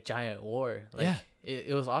 it's like a giant war. Like,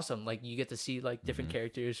 it was awesome. Like you get to see like different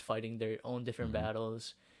characters fighting their own different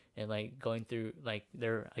battles, and like going through like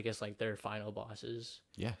their final bosses.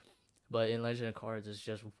 Yeah. But in Legend of Korra, there's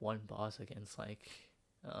just one boss against like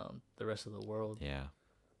the rest of the world. Yeah.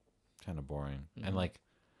 Kind of boring. And like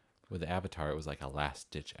with Avatar, it was like a last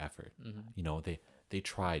ditch effort. You know, they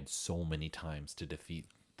tried so many times to defeat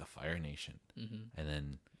the Fire Nation, and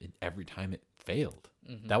then every time it failed.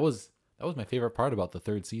 That was my favorite part about the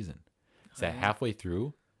third season. Is that halfway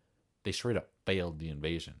through, they straight up failed the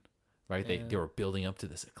invasion. Right? Yeah. They were building up to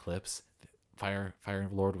this eclipse. Fire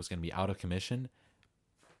Lord was going to be out of commission,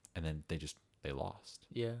 and then they lost.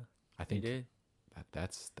 Yeah, I think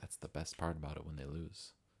that's the best part about it when they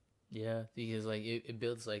lose. Yeah, because like it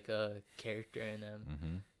builds like a character in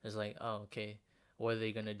them. It's like, oh, okay, what are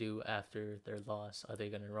they gonna do after their loss? Are they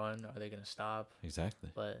gonna run? Are they gonna stop?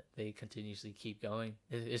 Exactly. But they continuously keep going.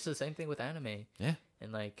 It's the same thing with anime. Yeah.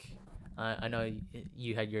 And like, I know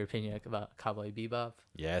you had your opinion about Cowboy Bebop.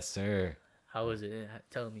 Yes, sir. How was it?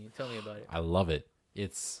 Tell me about it. I love it.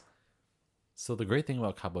 So the great thing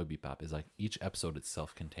about Cowboy Bebop is like each episode is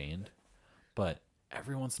self-contained, but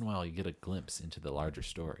every once in a while you get a glimpse into the larger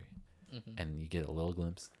story, and you get a little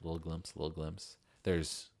glimpse.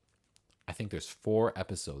 I think there's 4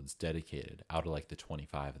 episodes dedicated out of like the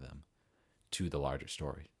 25 of them to the larger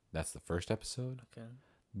story. That's the first episode,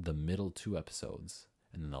 the middle 2 episodes,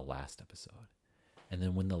 and then the last episode. And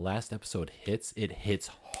then when the last episode hits, it hits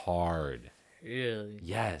hard. Really?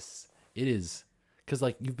 Yes, it is. Because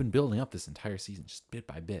like you've been building up this entire season just bit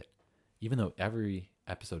by bit. Even though every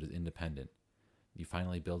episode is independent, you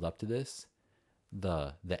finally build up to this.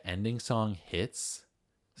 The ending song hits.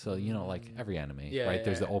 So, you know, like every anime, right? Yeah,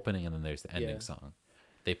 there's the opening and then there's the ending song.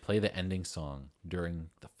 They play the ending song during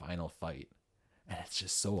the final fight. And it's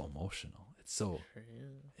just so emotional. It's so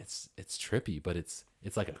it's trippy, but it's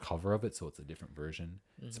like a cover of it, so it's a different version.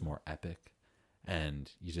 It's more epic.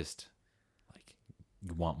 And you just like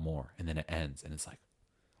you want more. And then it ends and it's like,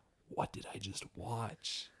 what did I just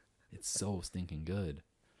watch? It's so stinking good.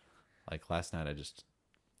 Like last night I just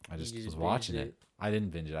was watching it. I didn't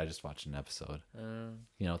binge it. I just watched an episode.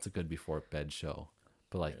 You know, it's a good before bed show.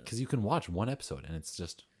 But like, because you can watch one episode and it's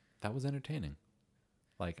just, that was entertaining.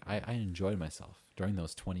 Like, I enjoyed myself during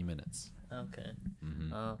those 20 minutes. Okay.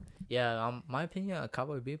 My opinion on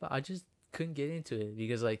Cowboy Bebop, couldn't get into it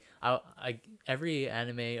because like I every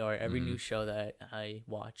anime or every new show that I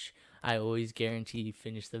watch, I always guarantee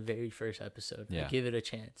finish the very first episode. Yeah. I give it a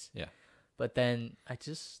chance. Yeah. But then I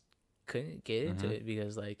just couldn't get into it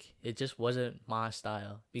because like it just wasn't my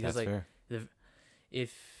style. Because That's like fair.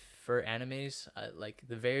 if for animes, like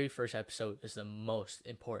the very first episode is the most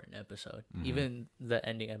important episode. Even the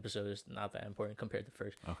ending episode is not that important compared to the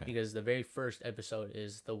first. Okay. Because the very first episode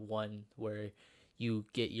is the one where you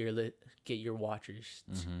get your watchers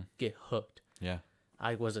to get hooked. Yeah.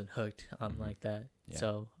 I wasn't hooked on like that. Yeah.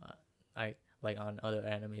 So I like on other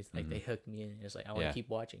animes, like they hooked me in. It's like I want to keep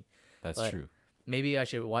watching. That's true. Maybe I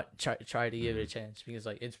should try to give it a chance because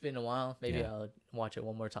like it's been a while. Maybe I'll watch it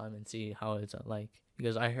one more time and see how it's like.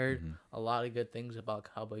 Because I heard a lot of good things about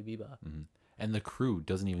Cowboy Bebop. And the crew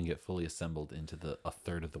doesn't even get fully assembled into a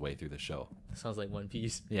third of the way through the show. Sounds like One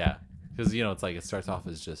Piece. Yeah, because it's like it starts off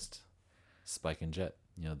as just Spike and Jet,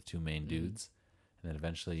 the two main dudes, and then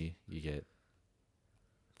eventually you get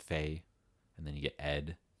Faye, and then you get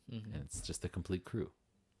Ed, and it's just a complete crew,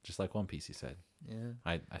 just like One Piece. You said. Yeah.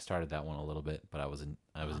 I started that one a little bit, but I was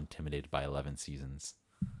intimidated by 11 seasons.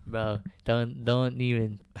 Bro, don't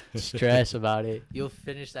even stress about it. You'll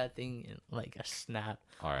finish that thing in like a snap.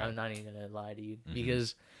 All right. I'm not even gonna lie to you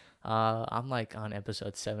because I'm like on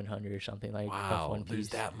episode 700 or something like. Wow, One Piece. there's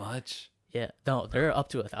that much. Yeah, no, they're up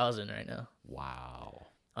to 1,000 right now. Wow.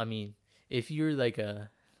 I mean, if you're like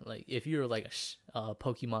a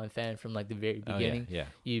Pokemon fan from like the very beginning,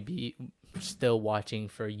 you'd be still watching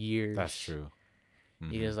for years. That's true.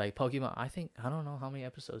 Because like Pokemon, I don't know how many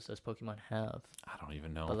episodes does Pokemon have. I don't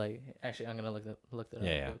even know. But like, actually, I'm gonna look that up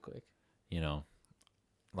real quick.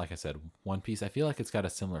 Like I said, One Piece. I feel like it's got a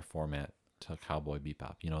similar format to Cowboy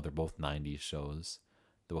Bebop. They're both '90s shows.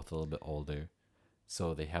 They're both a little bit older,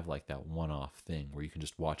 so they have like that one-off thing where you can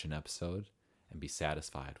just watch an episode and be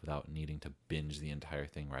satisfied without needing to binge the entire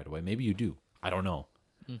thing right away. Maybe you do. I don't know.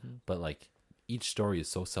 But like each story is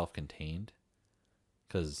so self-contained.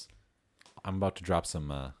 Because I'm about to drop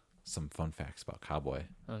some fun facts about Cowboy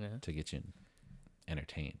to get you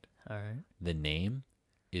entertained. All right. The name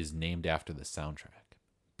is named after the soundtrack,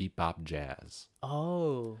 Bebop Jazz.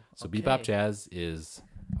 Oh. So Bebop Jazz is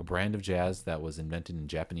a brand of jazz that was invented in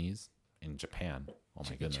Japan. Oh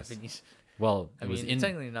my goodness. Japanese. Well,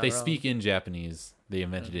 they speak in Japanese. They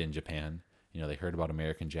invented it in Japan. They heard about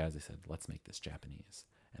American jazz. They said, let's make this Japanese.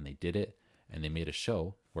 And they did it. And they made a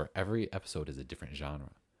show where every episode is a different genre.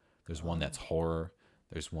 There's one that's horror.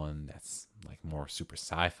 There's one that's like more super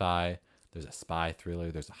sci-fi. There's a spy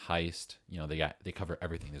thriller. There's a heist. They cover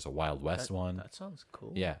everything. There's a Wild West one. That sounds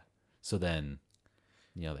cool. Yeah. So then,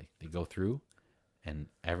 they go through, and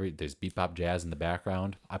there's bebop jazz in the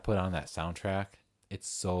background. I put on that soundtrack. It's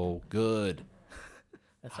so good.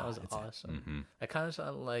 That sounds awesome. That kind of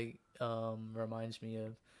sound like reminds me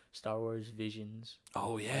of Star Wars Visions.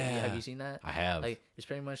 Oh yeah. Have you seen that? I have. Like it's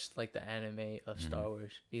pretty much like the anime of Star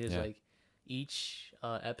Wars because like each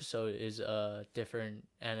episode is a different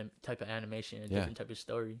type of animation, a different type of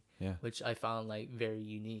story. Yeah. Which I found like very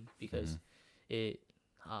unique because it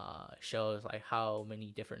shows like how many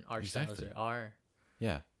different art styles there are.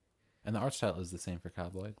 Yeah. And the art style is the same for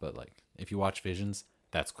Cowboy, but like if you watch Visions,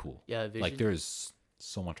 that's cool. Yeah, Visions, like there's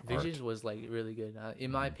so much art. Visions was like really good.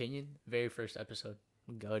 In my opinion, very first episode.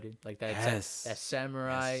 Goated like that. That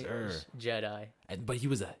samurai Jedi, but he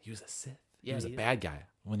was a Sith. He was a bad guy.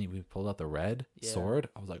 When we pulled out the red sword,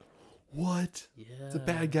 I was like, "What? Yeah, it's a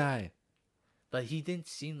bad guy." But he didn't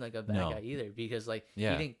seem like a bad guy either because like he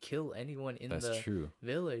didn't kill anyone in the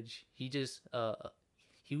village. He just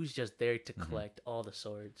he was just there to collect all the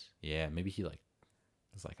swords. Yeah, maybe he like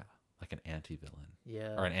was like an anti-villain.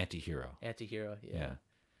 Yeah, or an anti-hero. Anti-hero. Yeah.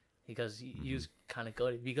 Because he was kind of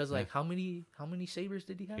goated. Because like how many sabers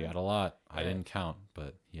did he have? He had a lot. I didn't count,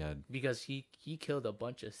 but he had. Because he killed a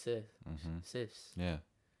bunch of Siths. Yeah.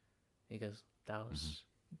 Because that was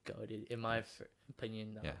goated in my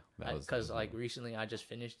opinion. Yeah. Because like recently I just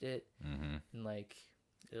finished it, and like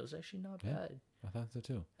it was actually not bad. I thought so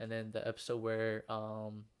too. And then the episode where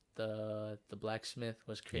the blacksmith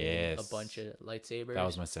was creating a bunch of lightsabers. That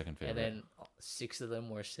was my second favorite. And then 6 of them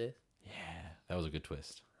were Sith. Yeah, that was a good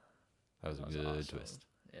twist. That was a good twist.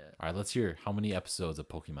 Yeah. All right, let's hear how many episodes of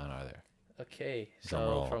Pokemon are there. Okay,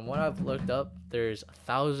 so from what I've looked up, there's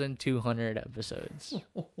 1,200 episodes,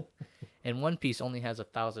 and One Piece only has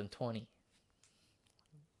 1,020.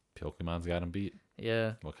 Pokemon's got him beat.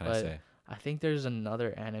 Yeah. What can I say? I think there's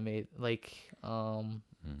another anime like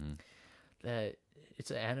that.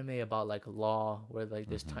 It's an anime about like law where like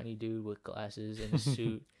this tiny dude with glasses and a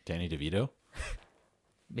suit. Danny DeVito.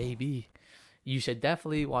 Maybe. You should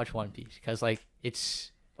definitely watch One Piece because like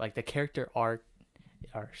it's like the character art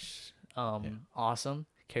are awesome.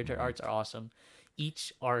 Character arts are awesome.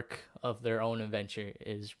 Each arc of their own adventure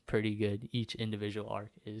is pretty good. Each individual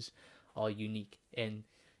arc is all unique. And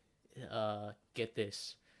get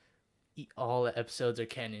this, all the episodes are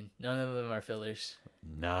canon. None of them are fillers.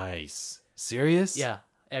 Nice. Serious? Yeah,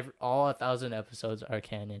 all 1,000 episodes are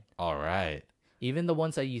canon. All right. Even the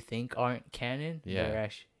ones that you think aren't canon, they're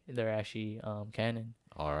actually canon.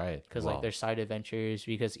 All right. Because like they're side adventures.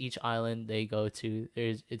 Because each island they go to,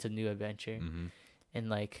 it's a new adventure, and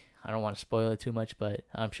like I don't want to spoil it too much, but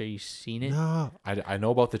I'm sure you've seen it. No, I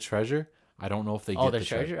know about the treasure. I don't know if they get the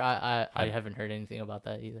treasure. I haven't heard anything about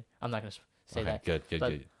that either. I'm not gonna say that.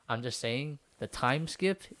 Good. I'm just saying the time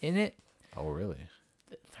skip in it. Oh really?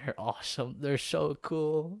 They're awesome. They're so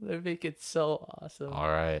cool. They make it so awesome. All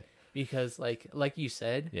right. Because like you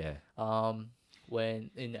said, when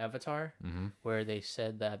in Avatar, where they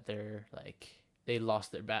said that they're like they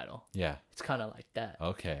lost their battle. Yeah. It's kind of like that.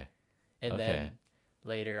 Okay. And then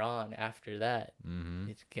later on, after that,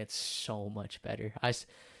 it gets so much better.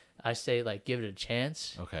 I say like give it a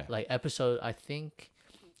chance. Okay. Like episode, I think,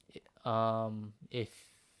 if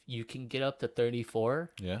you can get up to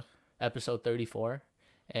 34. Yeah. Episode 34.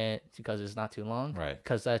 And because it's not too long, right?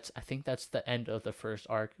 Because I think that's the end of the first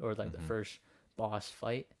arc or like the first boss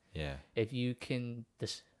fight. Yeah. If you can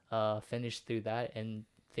finish through that and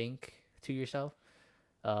think to yourself,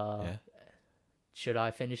 should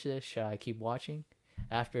I finish this? Should I keep watching?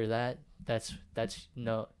 After that, that's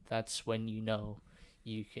when you know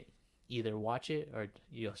you can either watch it or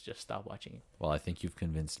you'll just stop watching it. Well, I think you've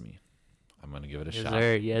convinced me. I'm gonna give it a yes, shot.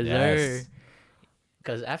 Sir. Yes, sir.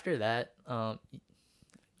 Because after that,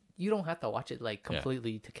 you don't have to watch it like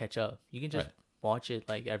completely to catch up. You can just watch it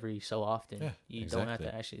like every so often. Yeah, you don't have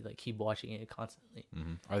to actually like keep watching it constantly.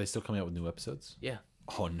 Are they still coming out with new episodes? Yeah.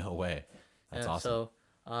 Oh no way! That's awesome.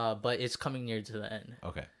 So, but it's coming near to the end.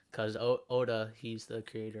 Okay. Because Oda, he's the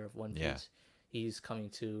creator of One Piece. Yeah. He's coming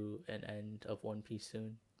to an end of One Piece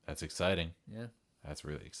soon. That's exciting. Yeah. That's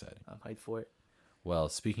really exciting. I'm hyped for it. Well,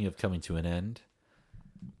 speaking of coming to an end,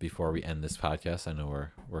 before we end this podcast, I know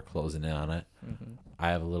we're closing in on it. I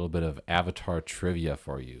have a little bit of Avatar trivia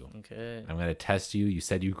for you. Okay. I'm gonna test you. You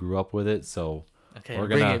said you grew up with it, so we're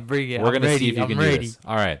gonna bring it. We're gonna see if you can do this.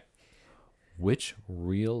 All right. Which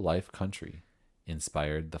real life country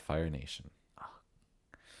inspired the Fire Nation?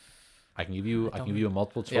 I can give you a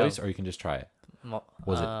multiple choice, or you can just try it.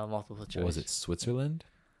 Was it multiple choice? Was it Switzerland,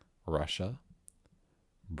 Russia,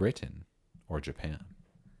 Britain, or Japan?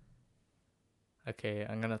 Okay,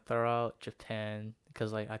 I'm gonna throw out Japan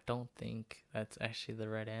because like I don't think that's actually the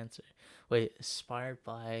right answer. Wait, inspired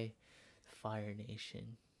by Fire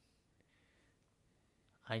Nation.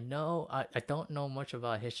 I know I don't know much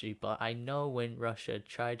about history, but I know when Russia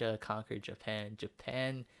tried to conquer Japan,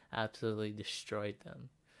 Japan absolutely destroyed them.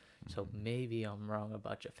 So maybe I'm wrong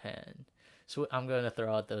about Japan. So I'm gonna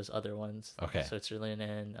throw out those other ones. Okay. Switzerland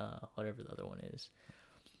and whatever the other one is.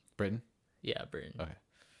 Britain? Yeah, Britain. Okay.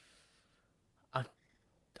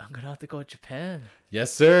 I'm gonna have to go with Japan.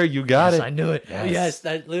 Yes, sir. You got it. I knew it. Yes,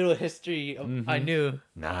 that little history. I knew.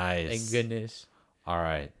 Nice. Thank goodness. All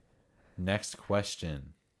right. Next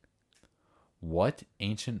question. What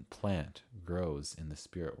ancient plant grows in the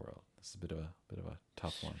spirit world? This is a bit of a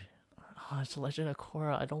tough one. Oh, it's Legend of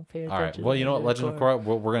Korra. I don't pay attention. All right. Well, you know what? Legend of Korra.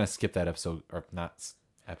 We're gonna skip that episode, or not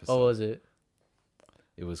episode. Oh, was it?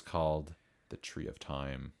 It was called the Tree of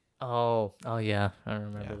Time. Oh yeah, I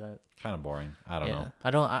remember that. Kind of boring. I don't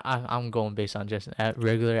know. I'm going based on just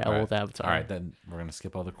regular old Avatar. All right, then we're gonna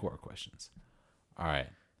skip all the core questions. All right,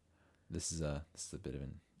 this is a bit of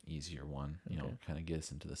an easier one. You know, kind of get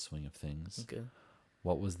us into the swing of things. Okay.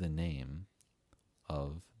 What was the name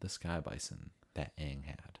of the sky bison that Aang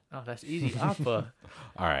had? Oh, that's easy. Appa.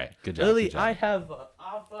 All right, good job. Lily, good job. I have an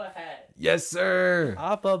Appa hat. Yes, sir.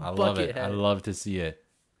 Appa I love bucket it. hat. I love to see it.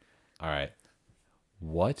 All right.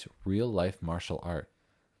 What real life martial art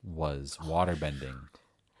was waterbending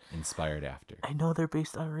inspired after? I know they're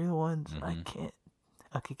based on real ones. I can't.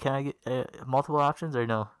 Okay, can I get multiple options or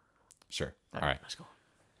no? Sure. All right. Let's go.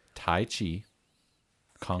 Tai Chi,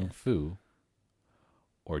 Kung Fu,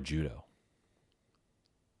 or Judo?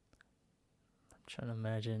 I'm trying to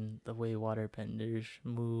imagine the way waterbenders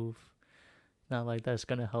move. Not like that's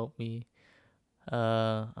gonna help me.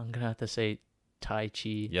 I'm gonna have to say Tai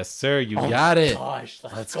Chi. Yes, sir. You got it. Gosh,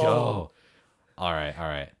 let's go. All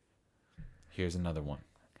right. Here's another one.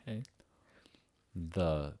 Okay.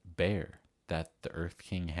 The bear that the Earth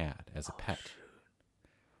King had as a pet. Shoot.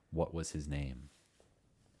 What was his name?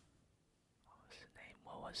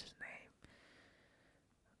 What was his name?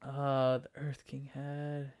 The Earth King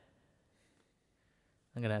had.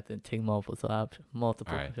 I'm gonna have to take multiple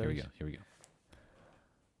multiple. All right, choice. Here we go.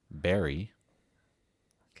 Barry.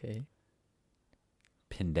 Okay.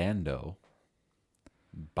 Pendando.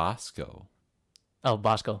 Bosco. Oh,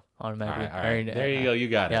 Bosco, automatically. All right. There you go. You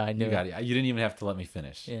got it. Yeah, I knew you got it. You didn't even have to let me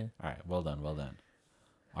finish. Yeah. All right. Well done.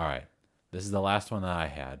 All right. This is the last one that I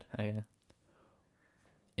had. Okay.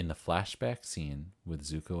 In the flashback scene with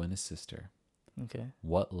Zuko and his sister, Okay.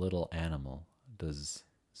 what little animal does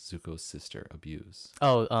Zuko's sister abuse?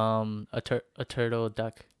 Oh, a turtle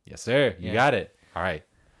duck. Yes, sir. You got it. All right.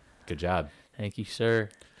 Good job. Thank you, sir.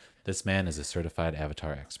 This man is a certified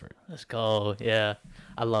Avatar expert. Let's go. Yeah.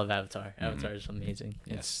 I love Avatar. Avatar is amazing.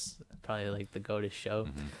 Yes. It's probably like the go-to show.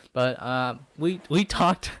 But we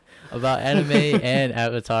talked about anime and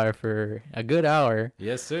Avatar for a good hour.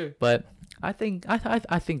 Yes, sir. But I think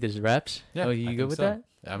this reps. Yeah, oh, you good with that?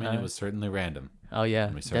 I mean, it was certainly random. Oh yeah,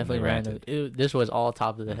 definitely random. This was all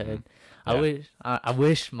top of the head. Yeah. I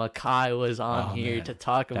wish Makai was on here to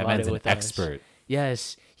talk about it with us. Expert.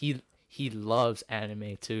 Yes, he loves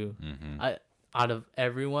anime too. Out of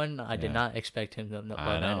everyone, I did not expect him to love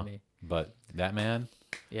anime. But that man,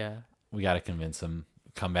 we got to convince him.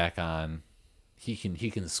 Come back on. He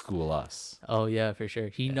can school us. Oh yeah, for sure.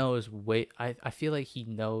 He knows way. I feel like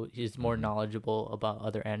he's more knowledgeable about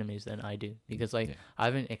other animes than I do, because I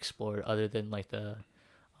haven't explored other than like the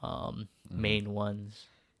main ones.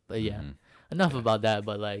 But enough about that.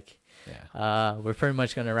 But like, we're pretty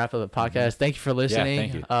much gonna wrap up the podcast. Thank you for listening.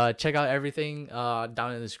 Yeah, thank you. Check out everything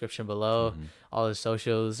down in the description below, all the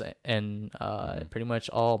socials, and pretty much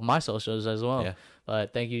all my socials as well. Yeah.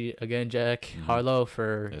 But thank you again, Jack Harlow,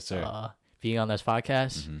 for being on this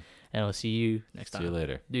podcast, and we'll see you next time. See you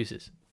later. Deuces.